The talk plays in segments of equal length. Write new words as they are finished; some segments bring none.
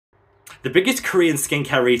The biggest Korean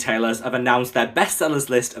skincare retailers have announced their bestsellers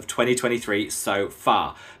list of 2023 so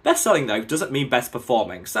far. Best-selling, though, doesn't mean best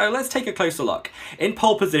performing, so let's take a closer look. In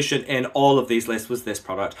pole position in all of these lists was this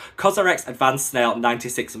product, COSRX Advanced Snail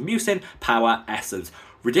 96 Mucin Power Essence.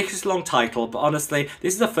 Ridiculously long title, but honestly,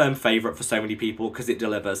 this is a firm favourite for so many people because it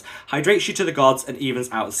delivers. Hydrates you to the gods and evens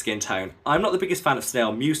out the skin tone. I'm not the biggest fan of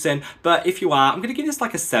snail mucin, but if you are, I'm going to give this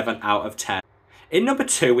like a 7 out of 10. In number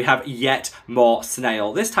 2, we have yet more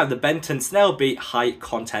snail. This time the Benton Snail Beat High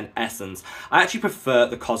Content Essence. I actually prefer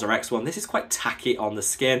the COSRX one. This is quite tacky on the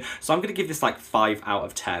skin, so I'm going to give this like 5 out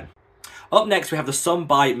of 10. Up next, we have the Sun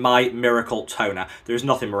by My Miracle Toner. There is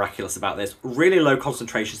nothing miraculous about this. Really low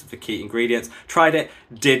concentrations of the key ingredients. Tried it,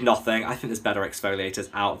 did nothing. I think there's better exfoliators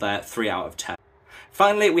out there. 3 out of 10.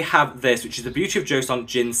 Finally, we have this, which is the Beauty of Joseon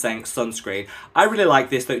Ginseng Sunscreen. I really like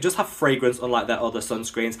this, though it does have fragrance unlike their other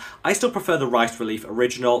sunscreens. I still prefer the Rice Relief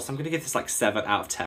Original, so I'm going to give this like 7 out of 10.